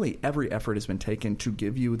really every effort has been taken to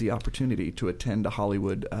give you the opportunity to attend a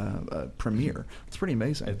Hollywood premiere. It's pretty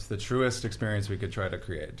amazing. It's the truest experience we could try to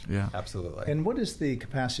create. Yeah. Absolutely. And what is the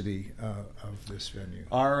capacity of this venue?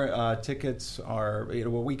 Our tickets are,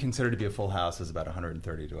 what we consider to be a full house is about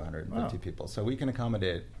 130 to 150 Wow. people. So we can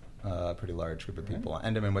accommodate a pretty large group of people.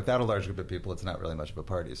 And I mean, without a large group of people, it's not really much of a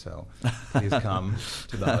party. So please come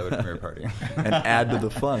to the Hollywood premiere party. And add to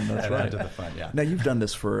the fun. That's And right. add to the fun, yeah. Now, you've done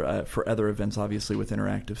this for other events, obviously, with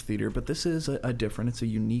interactive theater, but this is a different, it's a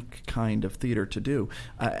unique kind of theater to do.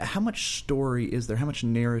 How much story is there? How much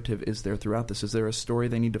narrative is there throughout this? Is there a story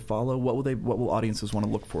they need to follow? What will audiences want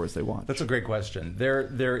to look for as they watch? That's a great question.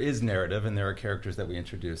 There is narrative, and there are characters that we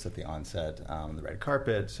introduce at the onset, the red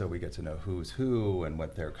carpet, so we get to know who's who and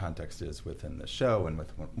what their context is within the show and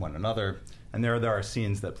with one another. And there are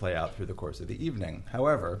scenes that play out through the course of the evening.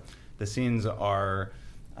 However, the scenes are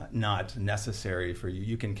not necessary for you.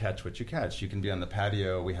 You can catch what you catch. You can be on the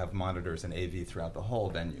patio. We have monitors and AV throughout the whole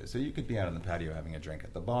venue. So you could be out on the patio having a drink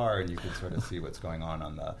at the bar, and you can sort of see what's going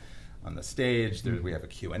on the stage. We have a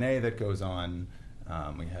Q&A that goes on.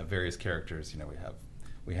 We have various characters.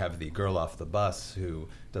 We have the girl off the bus who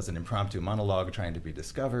does an impromptu monologue trying to be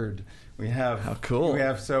discovered. How cool.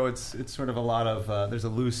 So it's sort of a lot of, there's a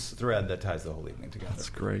loose thread that ties the whole evening together. That's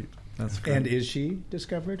great. That's great. And is she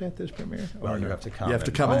discovered at this premiere? Well, you have to come. You have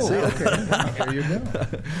to come and see it. Okay. There you go.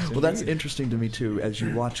 Well, that's interesting to me, too. As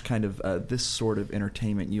you watch kind of this sort of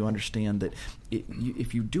entertainment, you understand that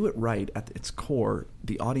if you do it right at its core,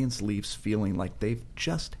 the audience leaves feeling like they've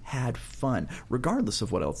just had fun, regardless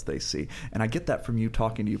of what else they see. And I get that from you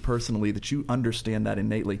talking to you personally, that you understand that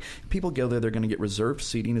innately. People go there, they're going to get reserved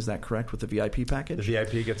seating. Is that correct with the VIP package? The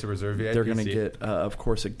VIP gets a reserved VIP They're going to seat. get, of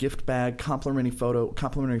course, a gift bag, complimentary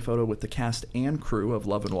photo with the cast and crew of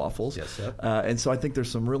Love and Waffles. Yes, sir. And so I think there's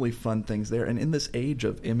some really fun things there. And in this age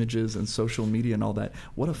of images and social media and all that,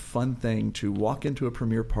 what a fun thing to walk into a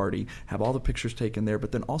premiere party, have all the pictures taken there,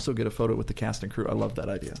 but then also get a photo with the cast and crew. I love that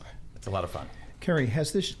idea. It's a lot of fun. Carrie,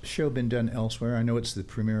 has this show been done elsewhere? I know it's the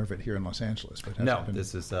premiere of it here in Los Angeles, but has No, it been...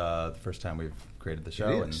 this is the first time we've created the show,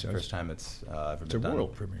 It is, and so the first time it's ever It's been a done.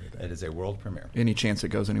 world premiere then. It is a world premiere. Any chance it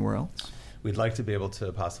goes anywhere else? We'd like to be able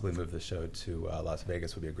to possibly move the show to Las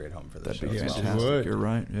Vegas. Would be a great home for the That'd show be as well. fantastic. Would. You're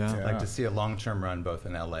right. Yeah. Yeah. I'd like to see a long-term run both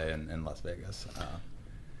in LA and Las Vegas.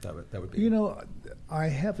 That would be. You know, I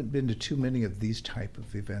haven't been to too many of these type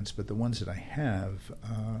of events, but the ones that I have...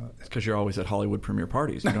 It's because you're always at Hollywood premiere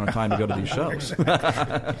parties. You don't have time to go to these shows.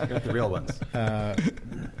 Got the real ones.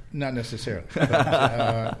 Not necessarily.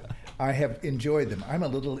 But, I have enjoyed them. I'm a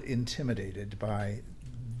little intimidated by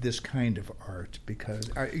this kind of art because,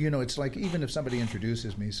 it's like even if somebody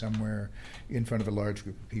introduces me somewhere in front of a large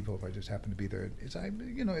group of people, if I just happen to be there, it's.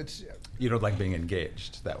 You don't like being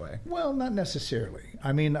engaged that way. Well, not necessarily.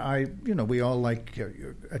 I mean, we all like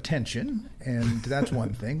attention, and that's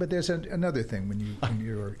one thing. But there's another thing when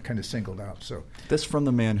you're kind of singled out. So This from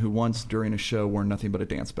the man who once during a show wore nothing but a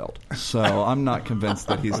dance belt. So I'm not convinced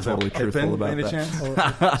that he's totally Pippin, truthful by about any that.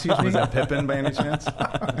 chance? excuse me. Was that Pippin by any chance?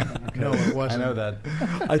 No, it I wasn't. know that.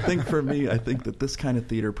 I think for me, that this kind of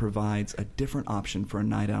theater provides a different option for a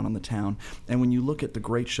night out on the town. And when you look at the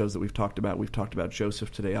great shows that we've talked about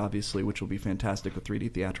Joseph today, obviously, which will be fantastic with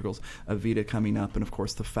 3D theatricals, Evita coming up, and of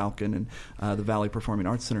course the Falcon and the Valley Performing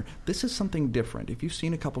Arts Center. This is something different. If you've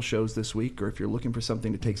seen a couple shows this week, or if you're looking for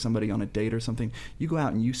something to take somebody on a date or something, you go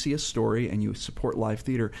out and you see a story and you support live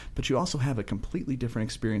theater, but you also have a completely different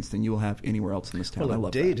experience than you will have anywhere else in this town. I Well, a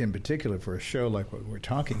love date that. in particular for a show like what we're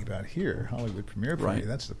talking about here, Hollywood Premiere Party, Right.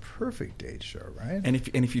 that's the perfect date show, right? And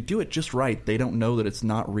if you do it just right, they don't know that it's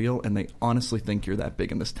not real, and they honestly think you're that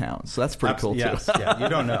big in this town. So that's pretty cool, Yes, too. yeah, you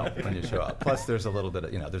don't know when you show up. Plus, there's a little bit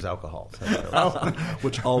of, there's alcohol. So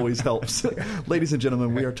Which always helps. Ladies and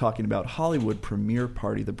gentlemen, we are talking about Hollywood Premiere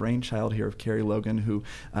Party, the brainchild here of Carrie Logan, who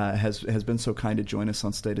has been so kind to join us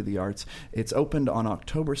on State of the Arts. It's opened on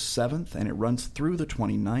October 7th, and it runs through the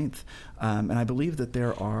 29th. And I believe that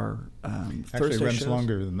there are Actually, Thursday it runs shows.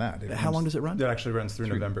 longer than that. How long does it run? that actually runs through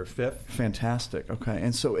November 5th. Fantastic. Okay.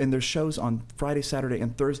 And there's shows on Friday, Saturday,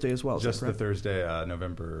 and Thursday as well. Is Just that the correct? Thursday,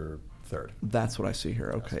 November 3rd. That's what I see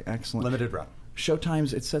here. Okay, excellent. Limited run.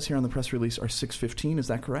 Showtimes, it says here on the press release, are 6:15. Is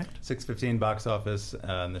that correct? 6:15 box office,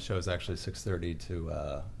 and the show is actually 6:30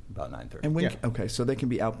 to about 9:30. And when, Yeah. okay, so they can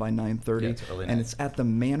be out by 9:30, Yeah, it's early and night. it's at the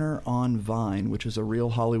Manor on Vine, which is a real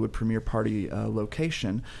Hollywood premiere party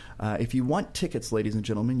location. If you want tickets, ladies and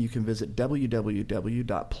gentlemen, you can visit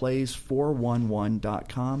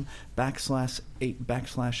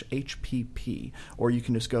www.plays411.com/HPP, or you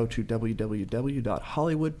can just go to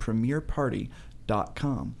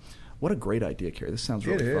www.hollywoodpremierparty.com. What a great idea, Carrie. This sounds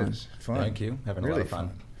really It fun. is fun. Thank you. Having a lot Really of fun.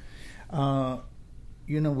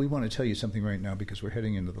 You know, we want to tell you something right now because we're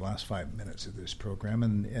heading into the last 5 minutes of this program,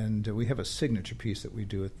 and we have a signature piece that we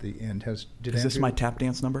do at the end. Is this my tap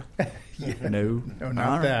dance number? No. No, not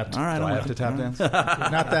All right. that. All right. Do I'm I with have to you. tap dance?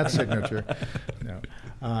 Not that signature. No.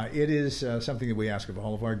 It is something that we ask of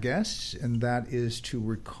all of our guests, and that is to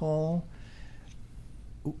recall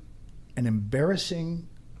an embarrassing,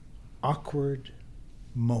 awkward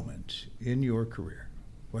moment in your career,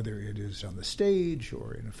 whether it is on the stage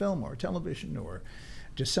or in a film or television or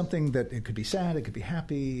just something that it could be sad, it could be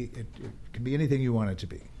happy, it could be anything you want it to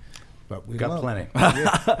be. But we Got plenty.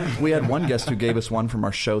 We had one guest who gave us one from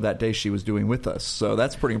our show that day she was doing with us. So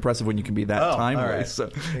that's pretty impressive when you can be that Oh, timely. all right. So,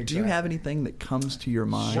 do you have anything that comes to your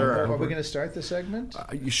mind? Sure. Are we going to start the segment?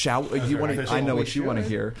 You want to? I know what you want to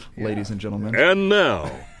hear, Yeah. ladies and gentlemen. And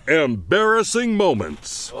now, embarrassing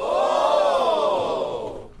moments.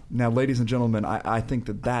 Now, ladies and gentlemen, I think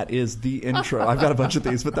that is the intro. I've got a bunch of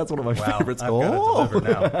these, but that's one of my Wow, favorites. I've got to deliver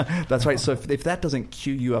now. That's right. So if that doesn't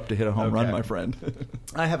cue you up to hit a home run, Okay. my friend.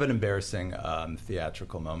 I have an embarrassing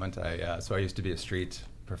theatrical moment. I used to be a street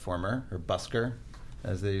performer, or busker,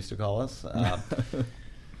 as they used to call us.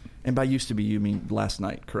 And by used to be, you mean last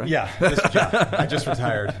night, correct? Yeah, I just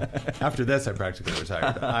retired. After this, I practically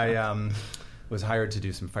retired. I was hired to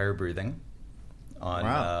do some fire breathing on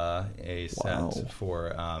a set Wow.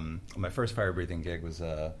 for my first fire breathing gig was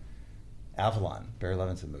Avalon, Barry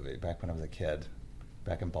Levinson movie, back when I was a kid,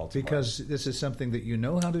 back in Baltimore. Because this is something that you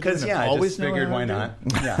know how to do. Because and I always just know figured how why to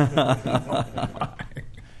do? not? Yeah.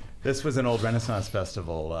 This was an old Renaissance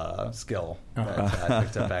Festival skill that I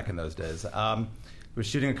picked up back in those days. Was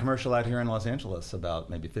shooting a commercial out here in Los Angeles about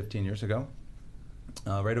maybe 15 years ago,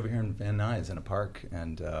 right over here in Van Nuys in a park,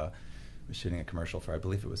 and was shooting a commercial for, I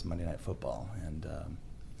believe it was Monday Night Football, and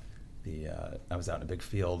I was out in a big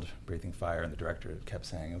field breathing fire, and the director kept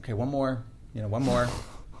saying, "Okay, one more, one more,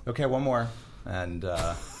 okay, one more," and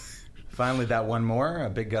finally that one more, a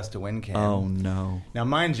big gust of wind came. Oh, no. Now,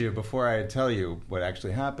 mind you, before I tell you what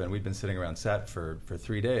actually happened, we'd been sitting around set for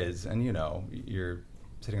 3 days, and you're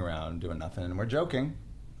sitting around doing nothing, and we're joking.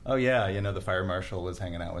 Oh yeah, the fire marshal was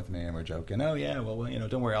hanging out with me, and we're joking. Oh yeah, well,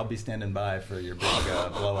 don't worry, I'll be standing by for your big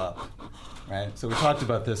blow up, right? So we talked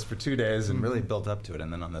about this for 2 days and really built up to it,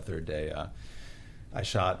 and then on the third day, I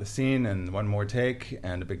shot the scene and one more take,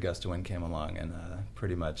 and a big gust of wind came along, and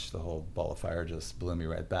pretty much the whole ball of fire just blew me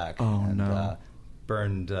right back. Oh, and, no.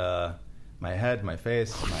 Burned my head, my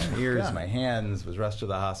face, my ears, my hands, was rushed to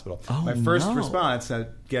the hospital. Oh, my first no. response,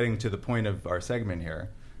 getting to the point of our segment here,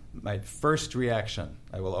 my first reaction,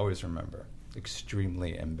 I will always remember,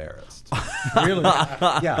 extremely embarrassed. Really?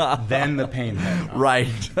 Yeah, then the pain hit. Right.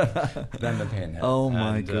 Then the pain hit. Oh,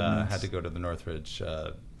 my and, goodness. had to go to the Northridge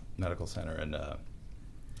Medical Center and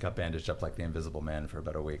got bandaged up like the Invisible Man for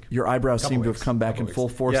about a week. Your eyebrows Couple seem to weeks, have come back couple in weeks. full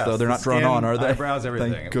force, Yes, though. They're the not drawn skin, on, are they? Eyebrows,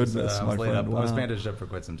 everything. Thank It was, goodness, I my was laid friend. up. I was Wow. bandaged up for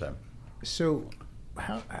quite some time. So,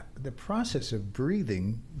 how the process of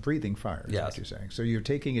breathing fire is Yes. what you're saying. So you're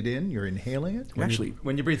taking it in, you're inhaling it. Actually,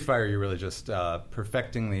 When you breathe fire, you're really just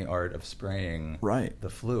perfecting the art of spraying Right. the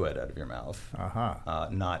fluid out of your mouth,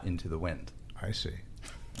 not into the wind. I see.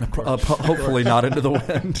 hopefully not into the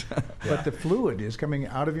wind. But the fluid is coming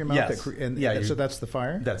out of your mouth. Yes. So that's the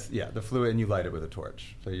fire. That's the fluid, and you light it with a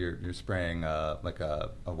torch. So you're spraying like a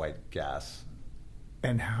white gas.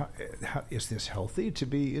 And how is this healthy to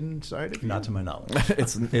be inside of you? Not to my knowledge.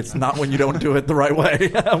 It's not when you don't do it the right way.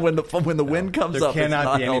 when the wind comes There up, cannot it's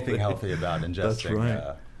not be anything healthy. healthy about ingesting. That's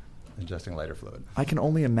right. Ingesting lighter fluid. I can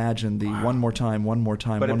only imagine the one more time,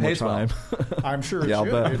 But it one more pays well. time. I'm sure it Yeah, I'll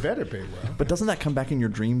should. bet. It better pay well. But doesn't that come back in your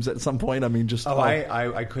dreams at some point? I mean, just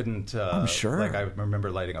I couldn't. I'm sure. Like I remember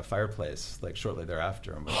lighting a fireplace like shortly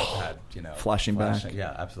thereafter, and we had Flashing back.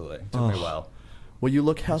 Yeah, absolutely. It took me a while. Well, you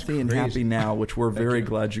look healthy and crazy. happy now, which we're very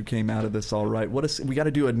glad you came out of this all right. We got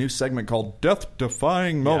to do a new segment called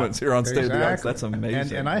Death-Defying Moments here on State of the Arts. That's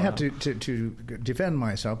amazing. And I Wow. have to defend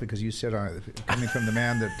myself because you said coming from the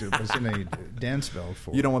man that was in a dance belt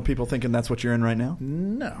for. You don't want people thinking that's what you're in right now?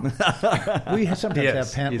 No. We sometimes have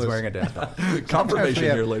pantless. He's wearing a dance belt. Sometimes Confirmation we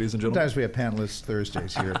have- here, ladies and gentlemen. Sometimes we have pantless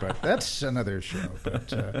Thursdays here, but that's another show.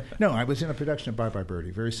 But no, I was in a production of Bye Bye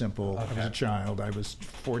Birdie. Very simple. I was a child. I was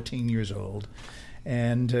 14 years old.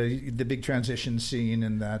 And the big transition scene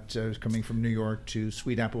in that coming from New York to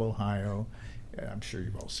Sweet Apple, Ohio. I'm sure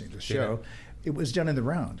you've all seen the show. It was done in the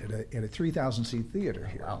round at a 3,000-seat theater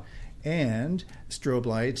here. Wow. And strobe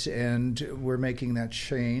lights, and we're making that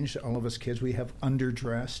change. All of us kids, we have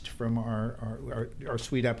underdressed from our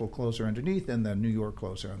Sweet Apple clothes are underneath, and the New York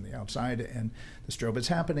clothes are on the outside. And the strobe is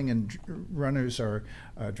happening, and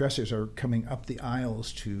dressers are coming up the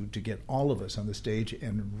aisles to get all of us on the stage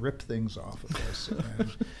and rip things off of us.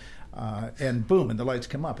 And boom, and the lights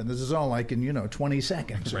come up, and this is all like in 20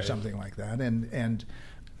 seconds or something like that. And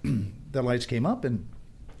the lights came up, and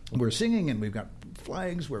we're singing, and we've got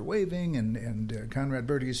flags, we're waving, and Conrad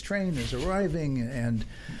Birdie's train is arriving, and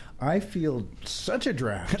I feel such a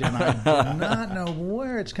draft, and I do not know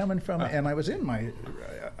where it's coming from. And I was in my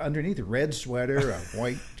underneath a red sweater, a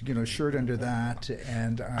white shirt under that,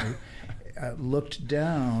 and I looked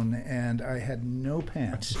down, and I had no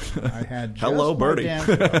pants. I had just hello, Birdie. I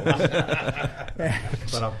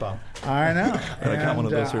know. I got one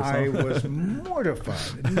of those here. I was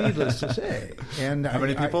mortified, needless to say. And how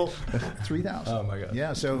many people? 3,000. Oh my God!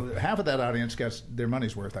 Yeah, so half of that audience gets their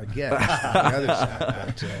money's worth, I guess. The other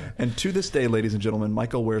side, but, and to this day, ladies and gentlemen,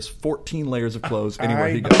 Michael wears 14 layers of clothes anywhere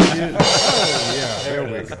he goes. Oh yeah, there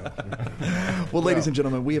we go. Well, ladies and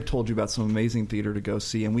gentlemen, we have told you about some amazing theater to go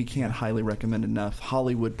see, and we can't highly recommend enough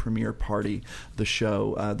Hollywood Premiere Party, the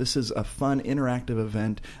show. This is a fun, interactive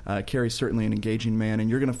event. Carrie's certainly an engaging man, and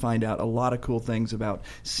you're going to find out a lot of cool things about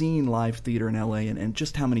seeing live theater in LA and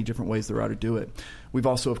just how many different ways there are to do it. We've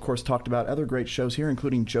also, of course, talked about other great shows here,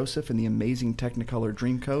 including Joseph and the amazing Technicolor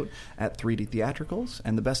Dreamcoat at 3D Theatricals,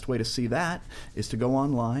 and the best way to see that is to go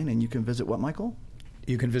online, and you can visit what, Michael?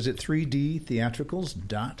 You can visit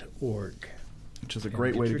 3dtheatricals.org. Which is a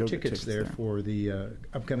great way to go get tickets there for the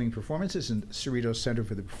upcoming performances in Cerritos Center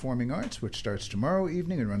for the Performing Arts, which starts tomorrow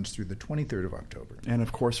evening and runs through the 23rd of October. And,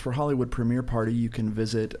 of course, for Hollywood Premiere Party, you can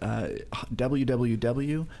visit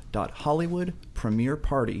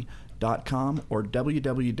www.hollywoodpremierparty.com or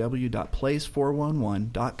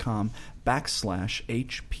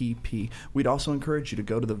www.plays411.com/HPP. We'd also encourage you to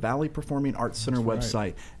go to the Valley Performing Arts Center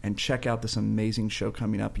website and check out this amazing show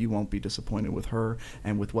coming up. You won't be disappointed with her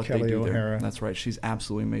and with what Kelly they do O'Hara. there. That's right. She's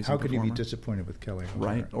absolutely amazing. How could performer. you be disappointed with Kelly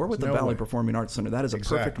O'Hara? Right. Or with the Valley Performing Arts Center. That is a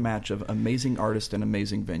perfect match of amazing artists and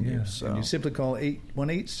amazing venues. Yeah. So. And you simply call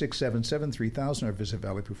 818-677-3000 or visit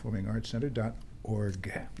valleyperformingartscenter.org.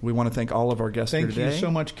 We want to thank all of our guests here today. Thank you so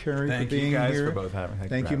much, Carrie, for being guys here. For both having.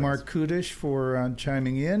 Thank you, Mark Kudish, for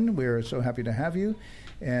chiming in. We're so happy to have you.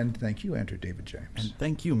 And thank you, Andrew David James. And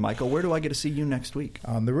thank you, Michael. Where do I get to see you next week?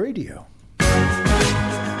 On the radio.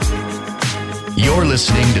 You're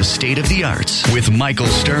listening to State of the Arts with Michael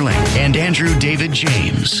Sterling and Andrew David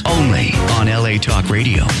James, only on LA Talk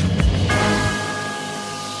Radio.